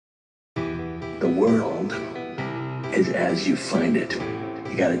The world is as you find it.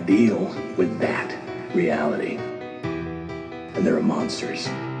 You gotta deal with that reality. And there are monsters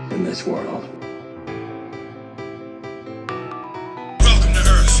in this world.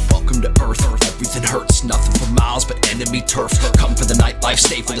 Welcome to Earth, everything hurts, nothing for miles but enemy turf. Come for the nightlife,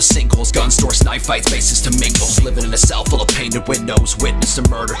 stay for the sinkholes, gun stores, knife fights, bases to mingle. Living in a cell full of painted windows, witness a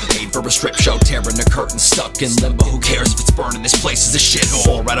murder, paid for a strip show, tearing the curtain, stuck in limbo. Who cares if it's burning? This place is a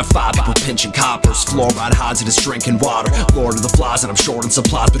shithole. 4 out of 5 people pinching coppers, fluoride hides in his drinking water. Lord of the flies and I'm short on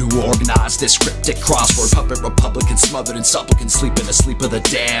supplies, but who organized this cryptic crossword? Puppet Republicans smothered in supplicants, sleeping the sleep of the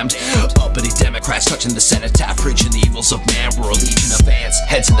damned. Uppity Democrats touching the cenotaph, preaching the evils of man. We're a legion of ants,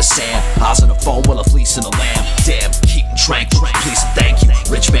 heads in the sand, eyes on the phone while a fleece in a lamb. Damn, keeping tranquil, please and thank you.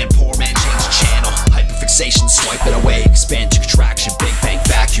 Rich man, poor man, change the channel. Hyperfixation, swipe it away, expansion, contraction, big bang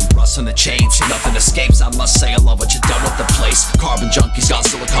vacuum, rust on the chains. Nothing escapes, I must say I love what you've done with the place. Carbon junkies, got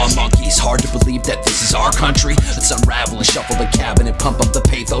silicon monkeys. Hard to believe that this is our country. Let's unravel and shuffle the cabinet, pump up the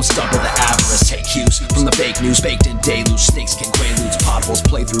pathos, double the avarice. Take cues from the fake news, baked in deluge. Snakeskin quaaludes, potholes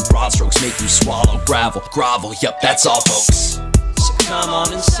play through broad strokes, make you swallow gravel, grovel. Yep, that's all, folks. So come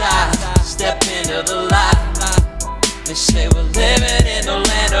on inside, step into the light. They say we're living in the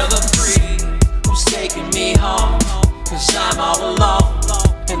land of the free. Who's taking me home? Cause I'm all alone,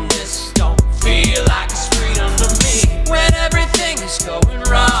 and this don't feel like it's freedom to me. When everything is going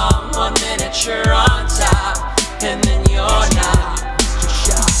wrong, 1 minute you're on top, and then you're not.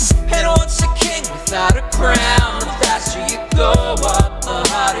 And once a king without a crown, the faster you go up, the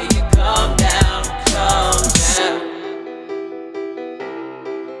harder you come down, come down.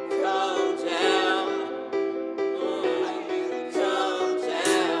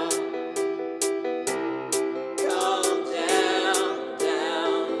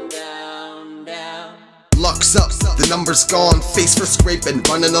 Luck's up, the number's gone, face for scraping,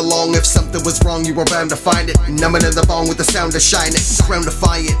 running along. If something was wrong, you were bound to find it. Numbing in the bong with the sound of shining. Crown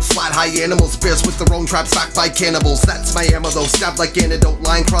defiant, flat high animals, bears with their own traps backed by cannibals. That's my ammo though, stabbed like antidote,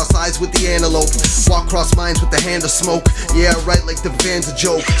 line cross eyes with the antelope. Walk cross minds with the hand of smoke. Yeah, right, like the van's a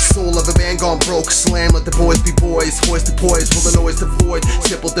joke. Soul of a man gone broke, slam, let the boys be boys. Hoist the poise, will the noise avoid.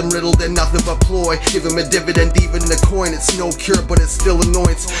 Stippled and riddled and nothing but ploy. Give him a dividend, even a coin. It's no cure, but it still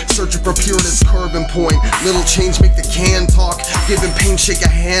annoys. Searching for pureness, curve and point. Little change make the can talk. Giving pain, shake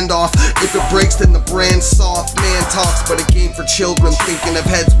a hand off. If it breaks, then the brand's soft. Man talks, but a game for children. Thinking of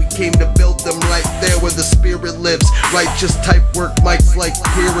heads, we came to build them right there where the spirit lives. Righteous type work, mics like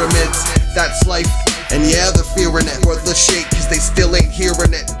pyramids. That's life, and yeah, they're fearing it. Worthless shake, cause they still ain't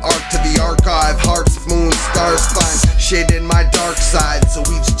hearing it. Arc to the archive, hearts, moons, stars find shade in my dark side. So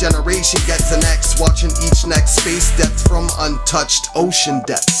each generation gets an X, watching each next space depth from untouched ocean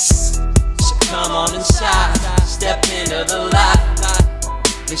depths. So come on inside, step into the light.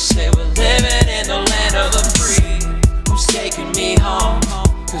 They say we're living in the land of the free. Who's taking me home?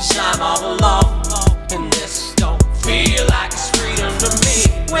 Cause I'm all alone, and this don't feel like it's freedom to me.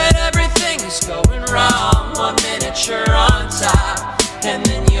 When everything is going wrong, 1 minute you're on top, and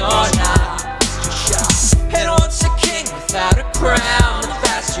then you're not. And once a king without a crown, the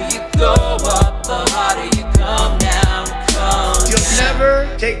faster you go up, the harder you come down, come You'll down.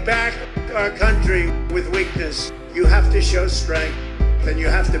 never take back our country with weakness. You have to show strength, and you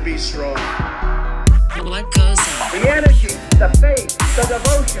have to be strong. What goes on? The energy, the faith, the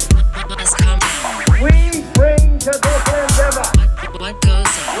devotion Must come down. we bring to this endeavor What goes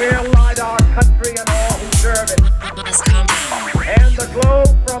on? will light our country and all who serve it. Must come down. And the glow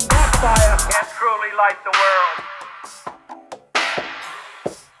from that fire can truly light the world.